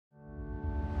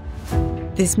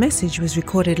This message was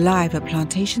recorded live at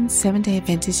Plantation Seventh-day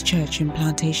Adventist Church in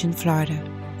Plantation, Florida.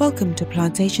 Welcome to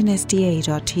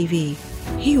PlantationSDA.tv.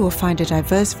 Here you will find a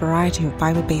diverse variety of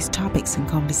Bible-based topics and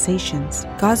conversations.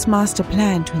 God's master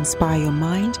plan to inspire your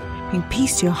mind, bring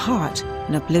peace to your heart,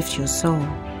 and uplift your soul.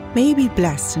 May you be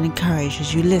blessed and encouraged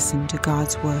as you listen to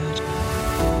God's Word.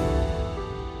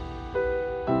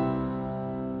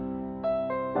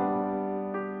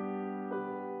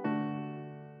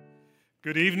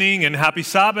 Good evening and happy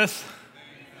Sabbath.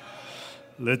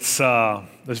 Let's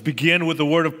begin with the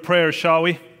word of prayer, shall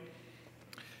we?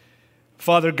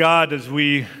 Father God, as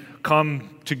we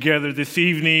come together this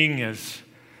evening, as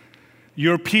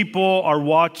your people are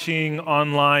watching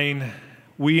online,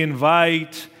 we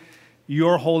invite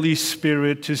your Holy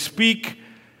Spirit to speak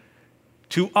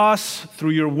to us through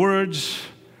your words.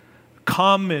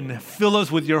 Come and fill us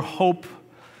with your hope.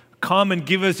 Come and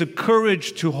give us the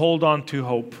courage to hold on to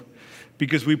hope.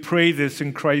 Because we pray this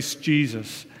in Christ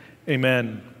Jesus.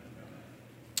 Amen.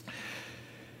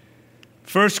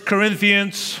 1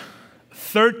 Corinthians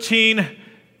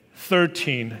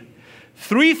 13:13.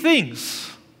 Three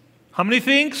things. How many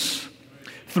things?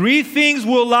 Three things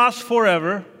will last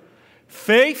forever.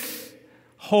 Faith,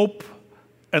 hope,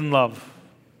 and love.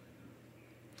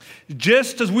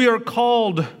 Just as we are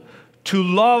called to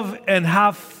love and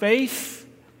have faith,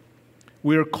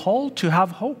 we are called to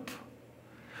have hope.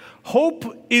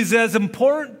 Hope is as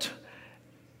important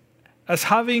as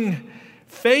having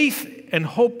faith, and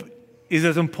hope is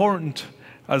as important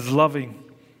as loving.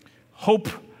 Hope,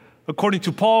 according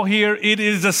to Paul here, it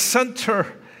is the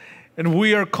center, and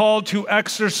we are called to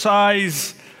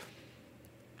exercise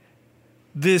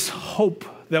this hope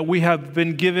that we have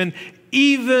been given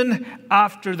even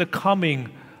after the coming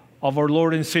of our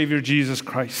Lord and Savior Jesus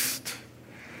Christ.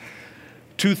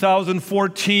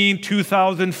 2014,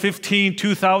 2015,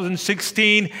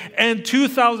 2016, and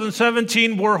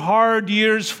 2017 were hard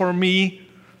years for me.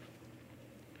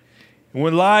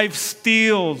 When life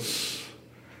steals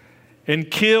and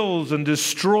kills and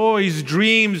destroys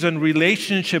dreams and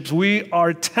relationships, we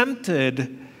are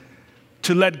tempted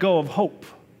to let go of hope.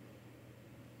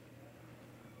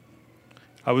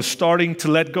 I was starting to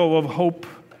let go of hope,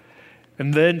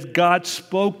 and then God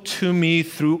spoke to me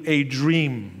through a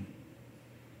dream.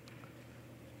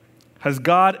 Has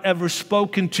God ever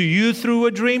spoken to you through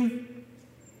a dream?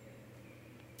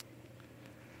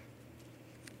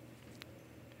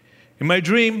 In my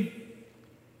dream,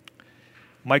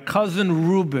 my cousin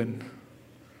Reuben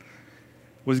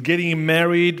was getting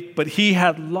married, but he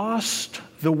had lost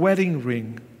the wedding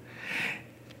ring.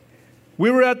 We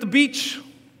were at the beach,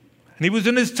 and he was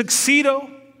in his tuxedo,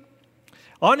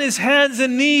 on his hands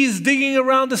and knees, digging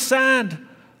around the sand,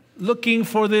 looking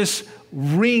for this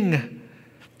ring.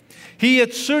 He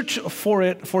had searched for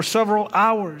it for several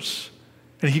hours,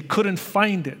 and he couldn't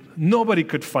find it. Nobody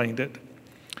could find it.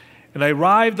 And I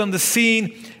arrived on the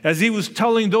scene as he was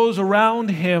telling those around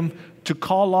him to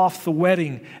call off the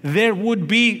wedding. There would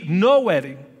be no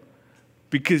wedding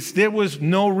because there was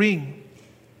no ring.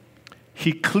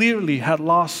 He clearly had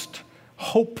lost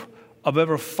hope of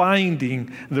ever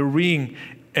finding the ring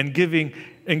and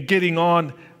getting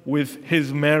on with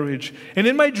his marriage. And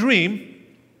in my dream,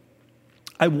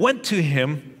 I went to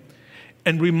him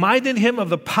and reminded him of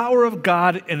the power of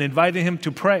God and invited him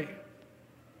to pray.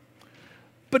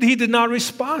 But he did not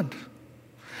respond.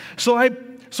 So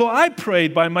I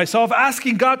prayed by myself,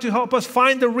 asking God to help us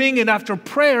find the ring. And after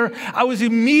prayer, I was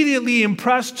immediately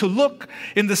impressed to look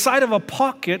in the side of a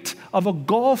pocket of a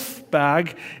golf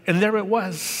bag, and there it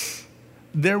was.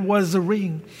 There was the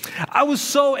ring. I was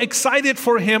so excited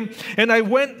for him, and I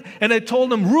went and I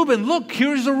told him, Reuben, look,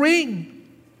 here's the ring.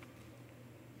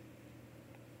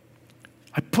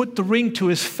 I put the ring to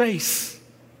his face.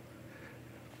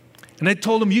 And I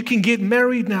told him, you can get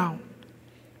married now.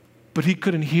 But he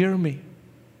couldn't hear me.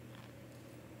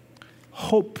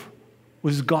 Hope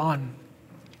was gone.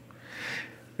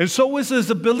 And so was his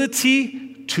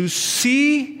ability to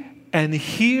see and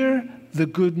hear the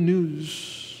good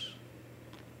news.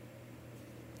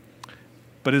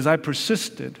 But as I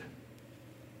persisted,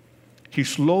 he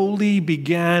slowly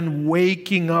began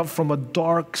waking up from a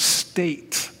dark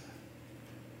state.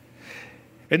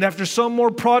 And after some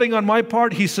more prodding on my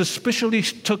part, he suspiciously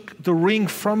took the ring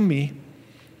from me,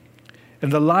 and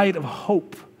the light of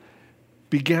hope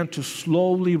began to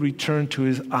slowly return to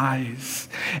his eyes.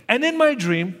 And in my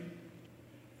dream,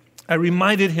 I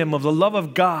reminded him of the love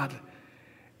of God,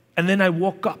 and then I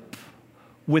woke up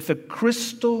with a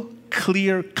crystal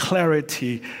clear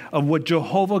clarity of what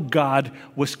Jehovah God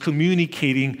was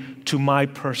communicating to my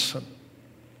person.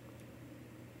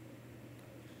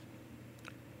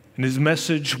 And his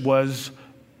message was,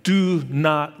 Do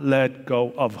not let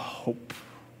go of hope.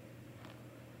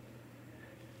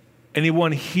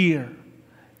 Anyone here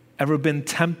ever been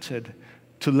tempted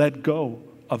to let go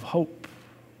of hope?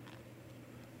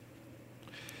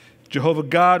 Jehovah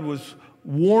God was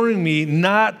warning me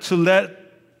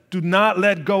do not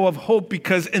let go of hope,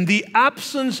 because in the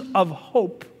absence of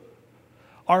hope,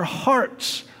 our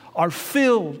hearts are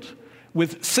filled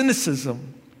with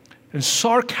cynicism and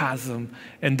sarcasm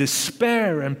and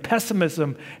despair and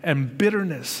pessimism and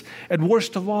bitterness. And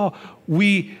worst of all,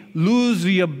 we lose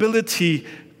the ability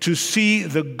to see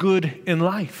the good in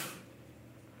life.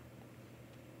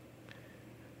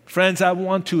 Friends, I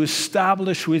want to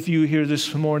establish with you here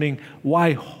this morning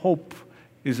why hope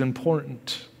is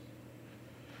important.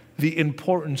 The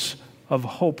importance of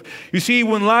hope. You see,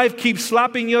 when life keeps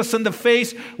slapping us in the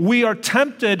face, we are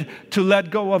tempted to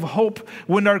let go of hope.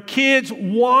 When our kids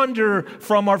wander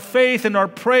from our faith and our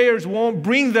prayers won't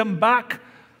bring them back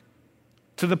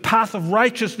to the path of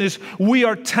righteousness, we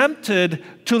are tempted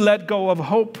to let go of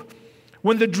hope.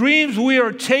 When the dreams we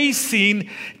are chasing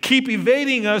keep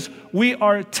evading us, we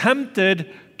are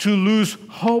tempted to lose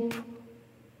hope.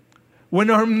 When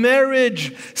our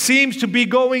marriage seems to be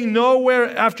going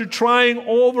nowhere after trying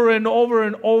over and over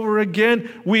and over again,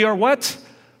 we are what?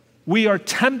 We are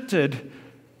tempted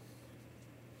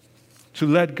to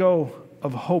let go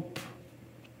of hope.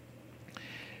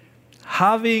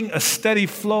 Having a steady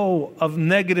flow of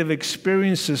negative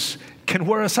experiences can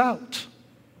wear us out.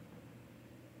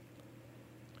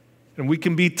 And we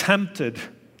can be tempted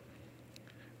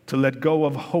to let go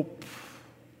of hope.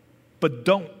 But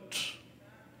don't.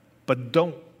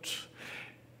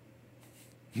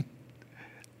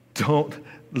 Don't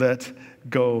let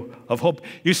go of hope.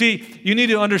 You see, you need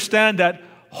to understand that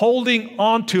holding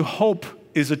on to hope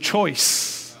is a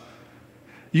choice.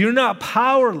 You're not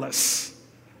powerless.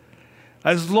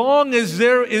 As long as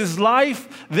there is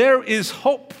life, there is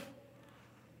hope.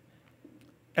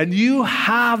 And you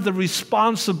have the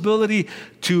responsibility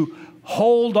to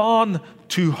hold on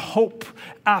to hope.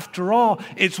 After all,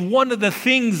 it's one of the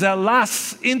things that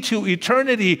lasts into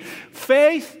eternity.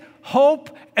 Faith,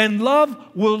 hope, and love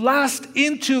will last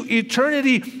into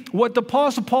eternity. What the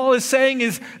Apostle Paul is saying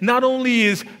is not only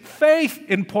is faith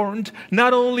important,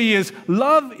 not only is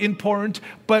love important,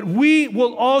 but we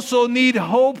will also need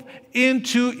hope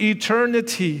into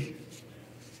eternity.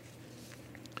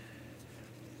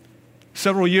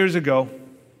 Several years ago,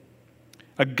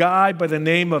 a guy by the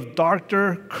name of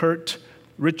Dr. Kurt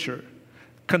Richard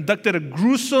conducted a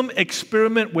gruesome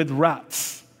experiment with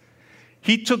rats.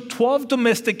 He took 12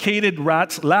 domesticated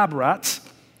rats, lab rats,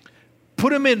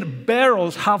 put them in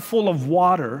barrels half full of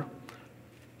water,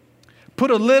 put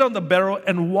a lid on the barrel,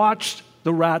 and watched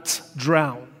the rats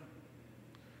drown.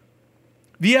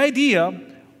 The idea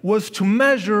was to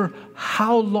measure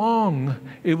how long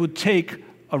it would take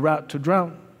a rat to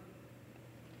drown.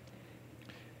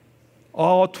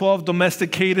 All 12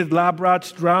 domesticated lab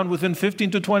rats drowned within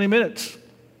 15 to 20 minutes.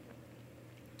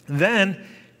 Then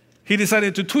he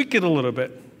decided to tweak it a little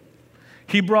bit.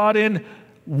 He brought in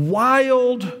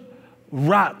wild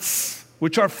rats,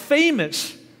 which are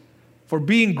famous for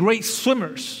being great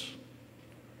swimmers.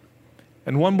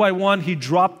 And one by one, he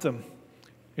dropped them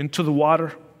into the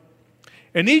water.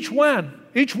 And each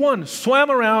one swam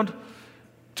around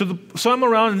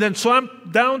and then swam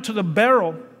down to the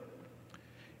barrel.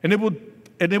 And it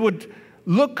would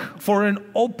look for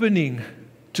an opening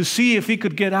to see if he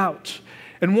could get out.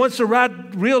 And once the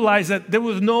rat realized that there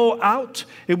was no out,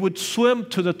 it would swim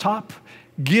to the top,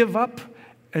 give up,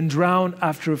 and drown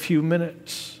after a few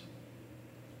minutes.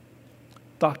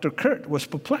 Dr. Kurt was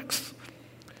perplexed.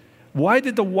 Why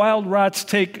did the wild rats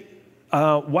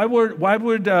why would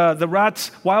the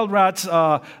wild rats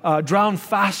drown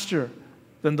faster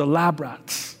than the lab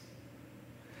rats?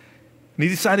 And he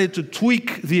decided to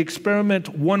tweak the experiment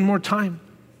one more time.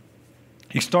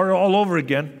 He started all over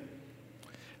again.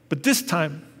 But this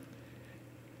time,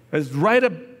 right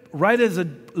as a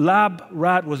lab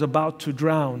rat was about to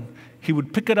drown, he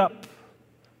would pick it up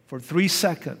for 3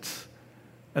 seconds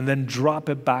and then drop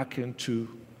it back into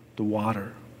the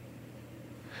water.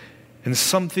 And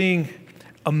something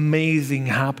amazing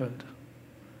happened.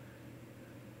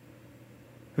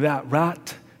 That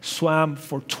rat swam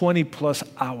for 20 plus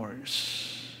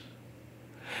hours.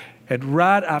 And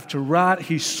rat after rat,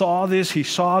 he saw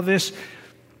this.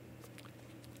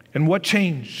 And what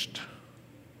changed?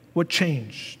 What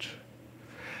changed?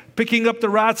 Picking up the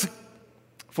rats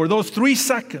for those 3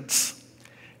 seconds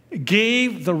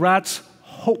gave the rats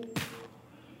hope.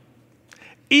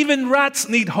 Even rats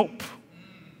need hope.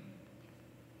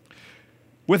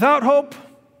 Without hope,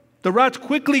 the rats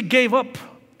quickly gave up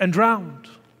and drowned.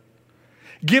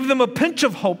 Give them a pinch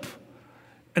of hope,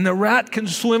 and the rat can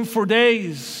swim for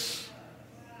days.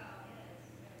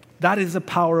 That is the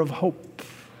power of hope.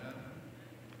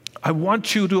 I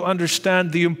want you to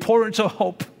understand the importance of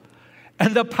hope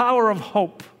and the power of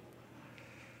hope.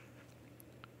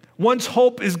 Once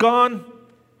hope is gone,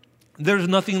 there's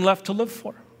nothing left to live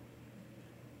for.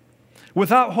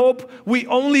 Without hope, we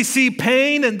only see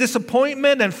pain and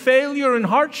disappointment and failure and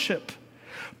hardship.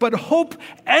 But hope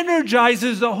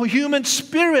energizes the human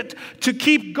spirit to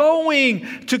keep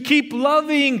going, to keep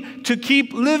loving, to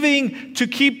keep living, to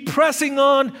keep pressing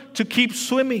on, to keep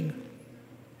swimming.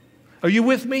 Are you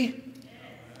with me?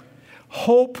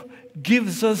 Hope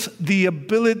gives us the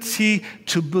ability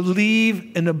to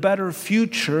believe in a better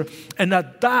future and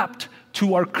adapt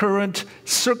to our current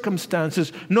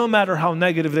circumstances, no matter how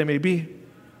negative they may be.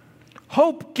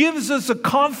 Hope gives us the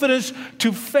confidence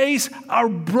to face our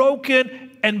broken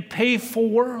and painful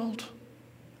world.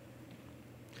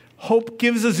 Hope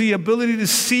gives us the ability to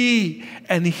see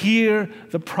and hear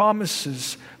the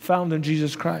promises found in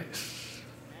Jesus Christ.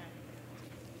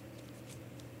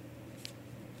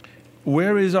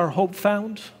 Where is our hope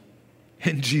found?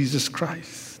 In Jesus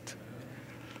Christ.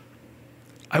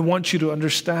 I want you to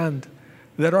understand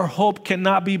that our hope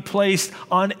cannot be placed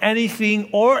on anything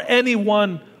or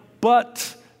anyone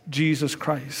but Jesus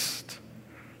Christ.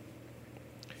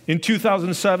 In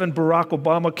 2007, Barack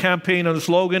Obama campaigned on the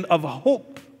slogan of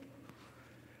hope,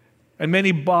 and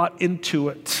many bought into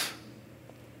it.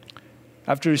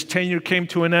 After his tenure came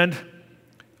to an end,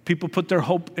 people put their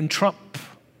hope in Trump.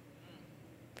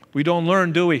 We don't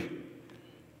learn, do we?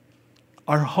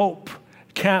 Our hope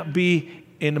can't be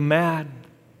in man.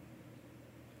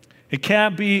 It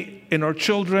can't be in our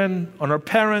children, on our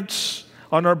parents,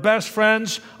 on our best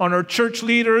friends, on our church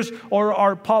leaders, or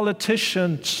our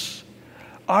politicians.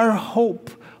 Our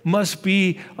hope must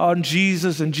be on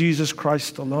Jesus and Jesus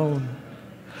Christ alone.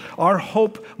 Our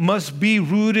hope must be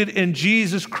rooted in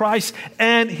Jesus Christ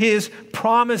and His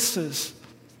promises.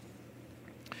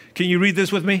 Can you read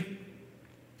this with me?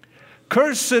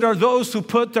 Cursed are those who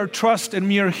put their trust in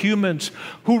mere humans,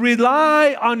 who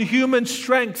rely on human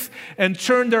strength and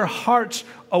turn their hearts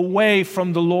away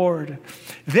from the Lord.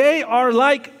 They are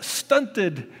like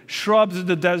stunted shrubs in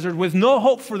the desert with no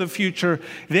hope for the future.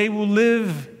 They will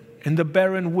live in the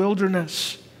barren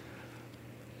wilderness.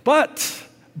 But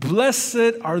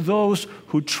blessed are those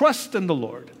who trust in the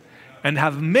Lord and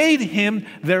have made Him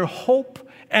their hope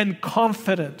and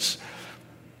confidence.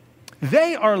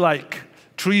 They are like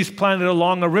trees planted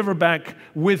along a riverbank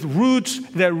with roots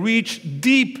that reach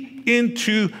deep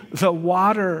into the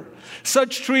water.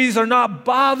 Such trees are not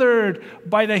bothered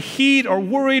by the heat or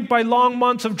worried by long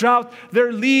months of drought.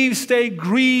 Their leaves stay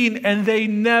green and they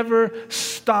never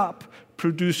stop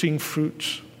producing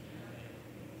fruits.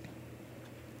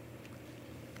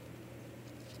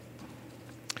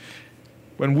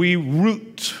 When we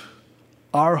root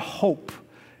our hope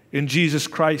in Jesus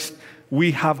Christ,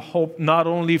 we have hope not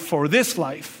only for this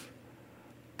life,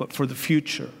 but for the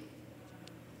future.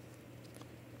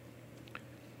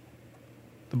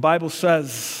 The Bible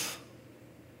says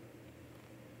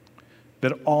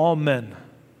that all men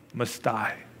must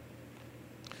die.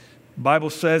 The Bible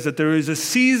says that there is a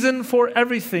season for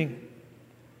everything.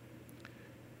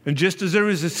 And just as there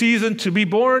is a season to be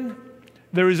born,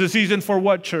 there is a season for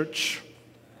what, church?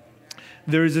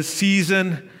 There is a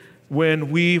season when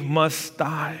we must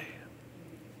die.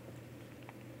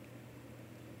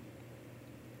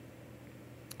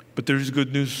 But there's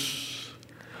good news.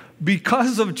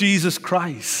 Because of Jesus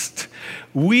Christ,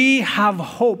 we have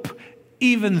hope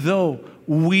even though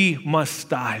we must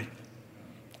die.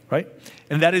 Right?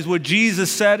 And that is what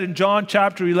Jesus said in John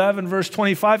chapter 11, verse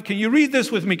 25. Can you read this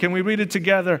with me? Can we read it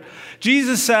together?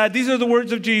 Jesus said, these are the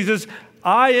words of Jesus,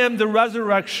 I am the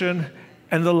resurrection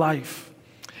and the life.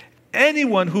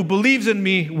 Anyone who believes in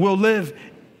me will live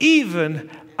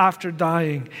even after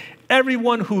dying.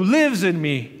 Everyone who lives in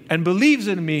me and believes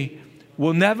in me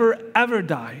will never, ever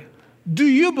die. Do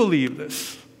you believe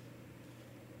this?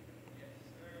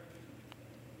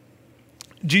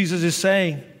 Jesus is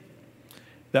saying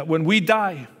that when we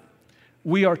die,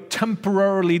 we are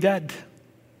temporarily dead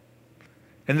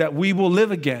and that we will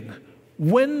live again.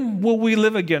 When will we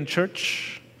live again,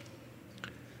 church?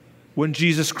 When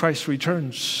Jesus Christ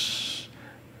returns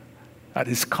at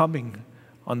His coming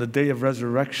on the day of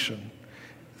resurrection.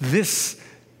 This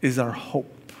is our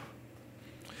hope.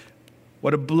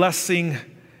 What a blessing,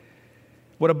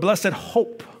 what a blessed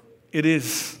hope it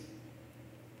is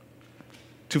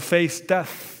to face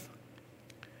death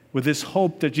with this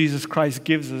hope that Jesus Christ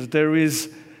gives us. There is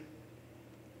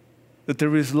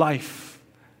life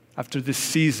after this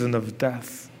season of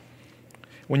death.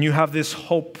 when you have this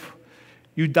hope,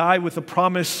 you die with the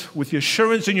promise, with the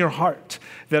assurance in your heart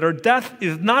that our death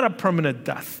is not a permanent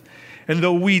death. And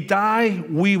though we die,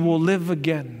 we will live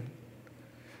again.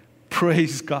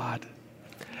 Praise God.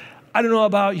 I don't know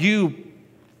about you,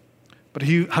 but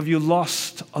have you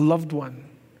lost a loved one?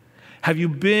 Have you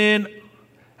been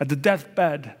at the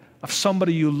deathbed of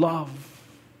somebody you love?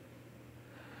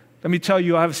 Let me tell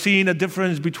you, I've seen a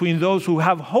difference between those who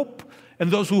have hope and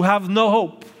those who have no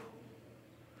hope.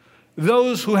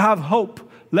 Those who have hope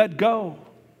let go,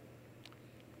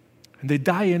 and they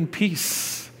die in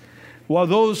peace. While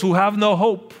those who have no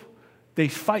hope, they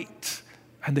fight,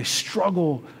 and they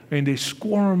struggle, and they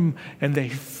squirm, and they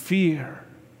fear.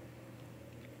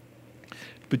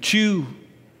 But you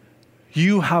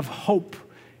have hope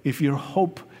if your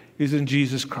hope is in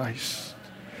Jesus Christ.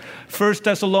 1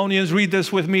 Thessalonians, read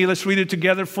this with me. Let's read it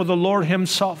together. For the Lord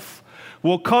himself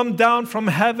will come down from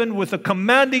heaven with a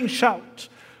commanding shout,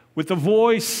 with the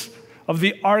voice of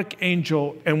the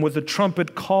archangel, and with the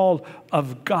trumpet call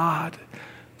of God.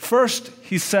 First,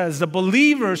 he says, the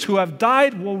believers who have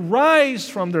died will rise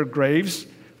from their graves.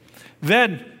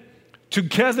 Then,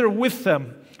 together with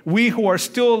them, we who are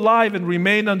still alive and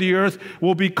remain on the earth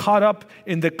will be caught up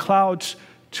in the clouds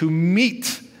to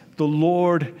meet the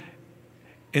Lord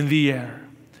in the air.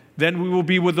 Then we will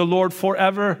be with the Lord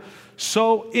forever.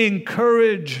 So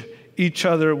encourage each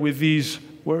other with these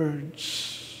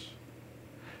words.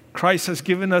 Christ has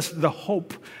given us the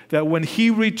hope that when he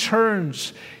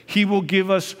returns, he will give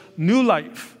us new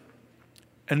life.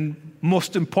 And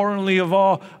most importantly of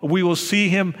all, we will see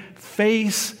him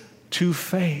face to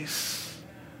face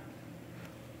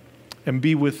and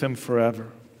be with him forever.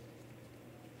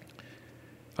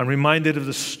 I'm reminded of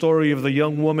the story of the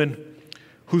young woman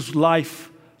whose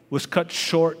life was cut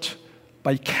short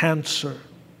by cancer.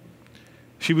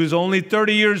 She was only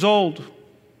 30 years old,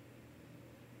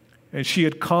 and she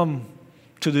had come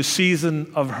to the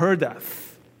season of her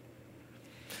death.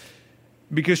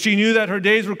 Because she knew that her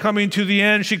days were coming to the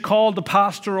end, she called the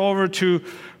pastor over to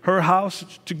her house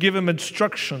to give him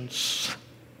instructions.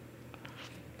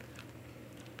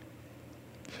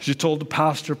 She told the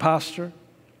pastor, "Pastor,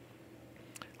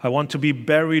 I want to be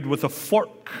buried with a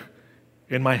fork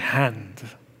in my hand.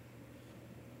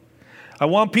 I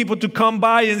want people to come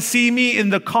by and see me in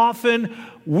the coffin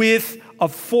with a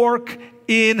fork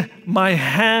in my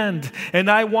hand.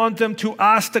 And I want them to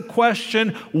ask the question,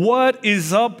 what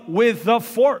is up with the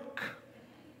fork?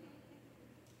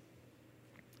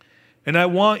 And I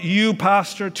want you,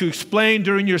 Pastor, to explain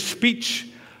during your speech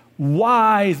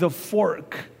why the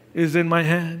fork is in my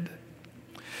hand.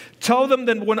 Tell them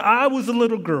that when I was a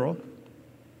little girl,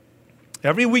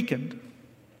 every weekend,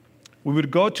 we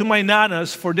would go to my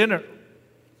Nana's for dinner.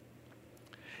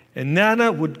 And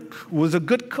Nana was a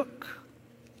good cook,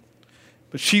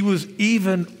 but she was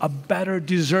even a better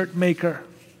dessert maker.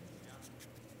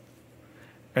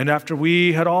 And after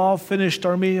we had all finished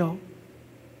our meal,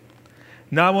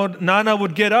 Nana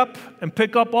would get up and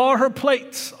pick up all the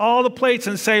plates,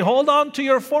 and say, "Hold on to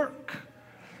your fork.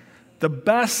 The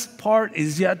best part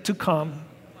is yet to come."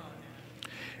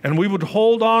 And we would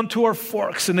hold on to our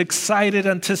forks in excited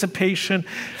anticipation.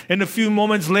 And a few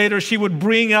moments later, she would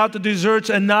bring out the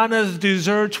desserts, and Nana's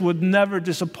desserts would never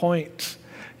disappoint.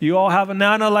 You all have a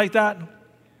Nana like that?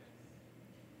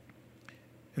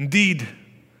 Indeed,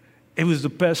 it was the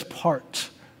best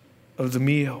part of the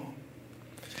meal.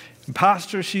 And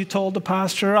Pastor, she told the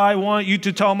pastor, "I want you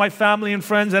to tell my family and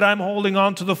friends that I'm holding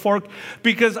on to the fork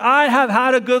because I have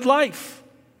had a good life.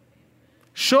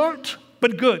 Short,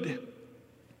 but good.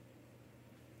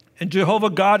 And Jehovah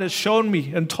God has shown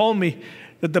me and told me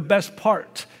that the best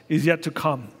part is yet to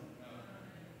come."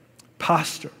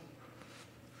 Pastor,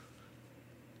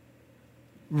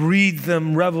 read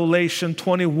them Revelation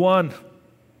 21.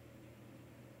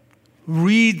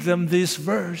 Read them this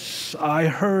verse. I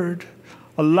heard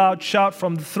a loud shout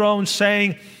from the throne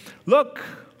saying, "Look,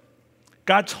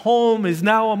 God's home is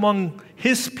now among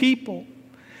his people.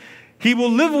 He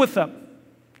will live with them,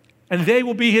 and they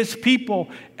will be his people,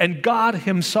 and God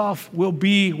himself will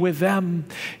be with them.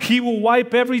 He will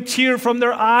wipe every tear from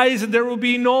their eyes, and there will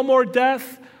be no more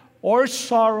death or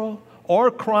sorrow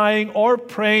or crying or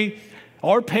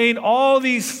pain. All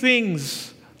these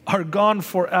things are gone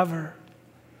forever."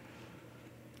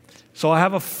 So I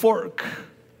have a fork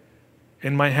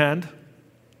in my hand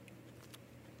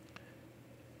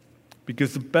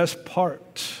because the best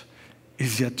part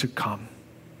is yet to come.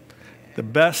 The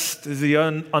best is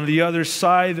on the other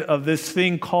side of this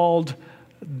thing called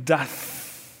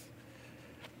death.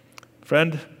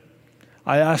 Friend,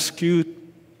 I ask you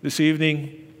this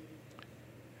evening,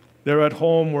 There at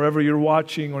home, wherever you're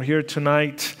watching or here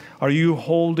tonight, are you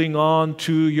holding on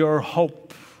to your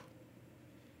hope?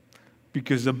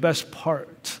 Because the best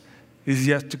part is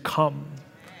yet to come.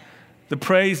 The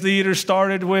praise leader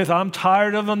started with, I'm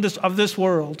tired of this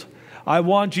world. I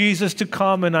want Jesus to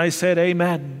come. And I said,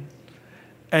 amen.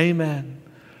 Amen.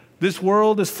 This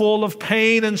world is full of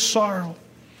pain and sorrow,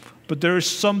 but there is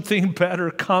something better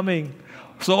coming.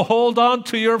 So hold on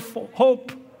to your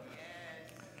hope.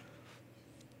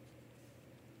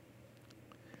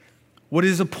 What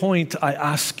is the point, I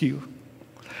ask you,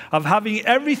 of having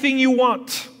everything you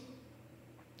want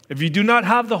if you do not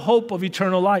have the hope of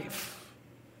eternal life?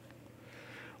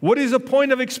 What is the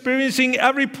point of experiencing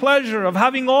every pleasure, of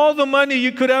having all the money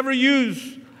you could ever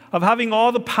use, of having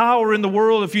all the power in the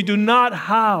world if you do not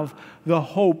have the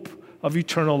hope of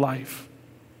eternal life?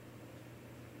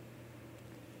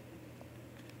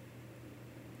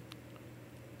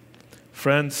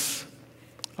 Friends,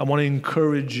 I want to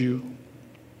encourage you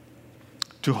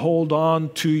to hold on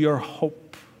to your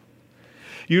hope.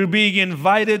 You're being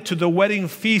invited to the wedding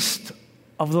feast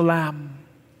of the Lamb.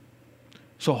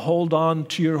 So hold on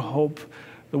to your hope.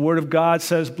 The Word of God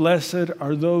says, blessed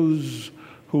are those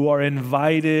who are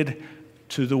invited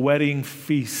to the wedding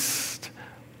feast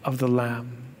of the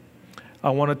Lamb. I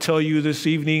want to tell you this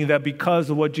evening that because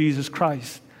of what Jesus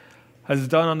Christ has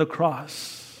done on the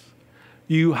cross,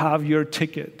 you have your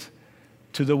ticket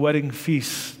to the wedding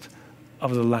feast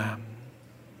of the Lamb.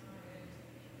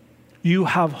 You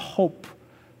have hope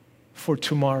for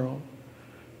tomorrow.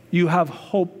 You have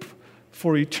hope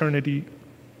for eternity.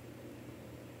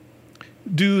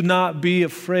 Do not be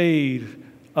afraid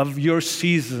of your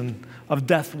season of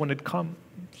death when it comes.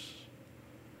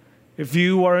 If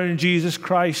you are in Jesus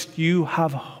Christ, you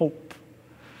have hope.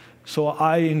 So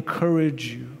I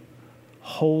encourage you,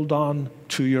 hold on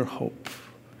to your hope.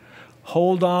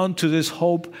 Hold on to this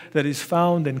hope that is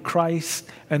found in Christ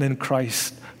and in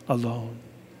Christ alone.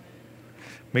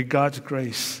 May God's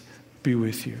grace be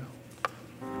with you.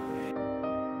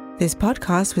 This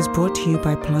podcast was brought to you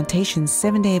by Plantation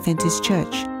Seventh-day Adventist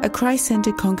Church, a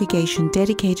Christ-centered congregation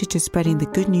dedicated to spreading the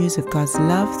good news of God's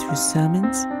love through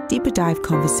sermons, deeper dive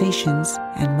conversations,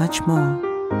 and much more.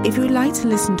 If you would like to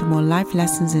listen to more life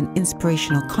lessons and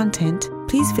inspirational content,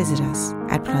 please visit us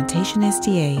at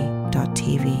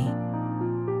plantationsda.tv.